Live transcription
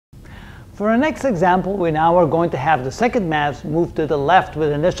For our next example, we now are going to have the second mass move to the left with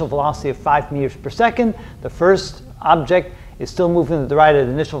an initial velocity of 5 meters per second. The first object is still moving to the right at an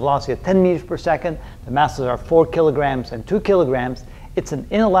initial velocity of 10 meters per second. The masses are 4 kilograms and 2 kilograms. It's an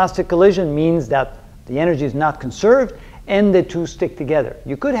inelastic collision, means that the energy is not conserved and the two stick together.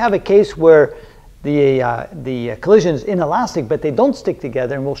 You could have a case where the collision is inelastic, but they don't stick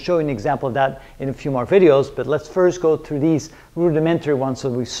together, and we'll show you an example of that in a few more videos. But let's first go through these rudimentary ones so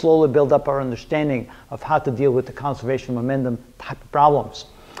we slowly build up our understanding of how to deal with the conservation of momentum type of problems.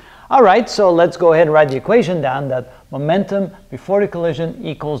 All right, so let's go ahead and write the equation down that momentum before the collision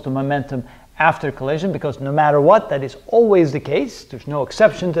equals the momentum after collision, because no matter what, that is always the case. There's no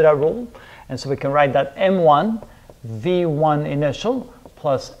exception to that rule. And so we can write that m1 v1 initial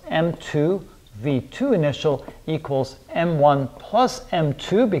plus m2 v2 initial equals m1 plus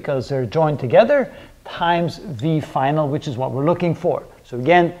m2, because they're joined together, times v final, which is what we're looking for. So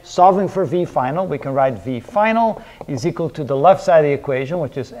again, solving for v final, we can write v final is equal to the left side of the equation,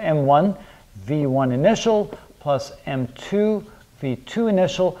 which is m1 v1 initial plus m2 v2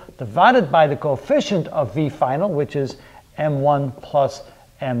 initial divided by the coefficient of v final, which is m1 plus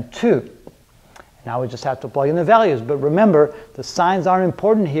m2. Now we just have to plug in the values. But remember, the signs are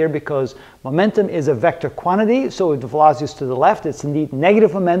important here because momentum is a vector quantity. So if the velocity is to the left, it's indeed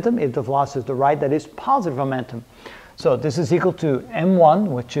negative momentum. If the velocity is to the right, that is positive momentum. So this is equal to m1,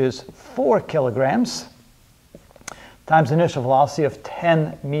 which is 4 kilograms, times the initial velocity of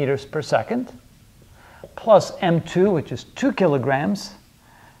 10 meters per second, plus m2, which is 2 kilograms,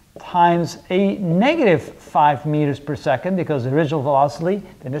 times a negative 5 meters per second, because the initial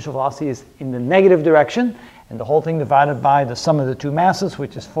velocity is in the negative direction, and the whole thing divided by the sum of the two masses,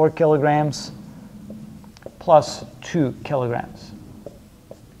 which is 4 kilograms plus 2 kilograms.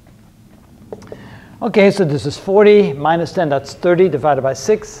 Okay, so this is 40 minus 10, that's 30 divided by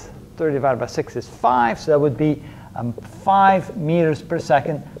 6. 30 divided by 6 is 5, so that would be 5 meters per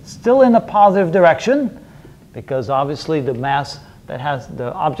second, still in a positive direction, because obviously the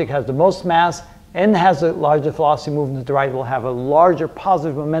object has the most mass and has the largest velocity moving to the right will have a larger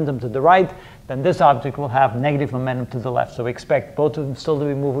positive momentum to the right than this object will have negative momentum to the left. So we expect both of them still to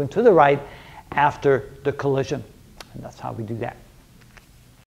be moving to the right after the collision. And that's how we do that.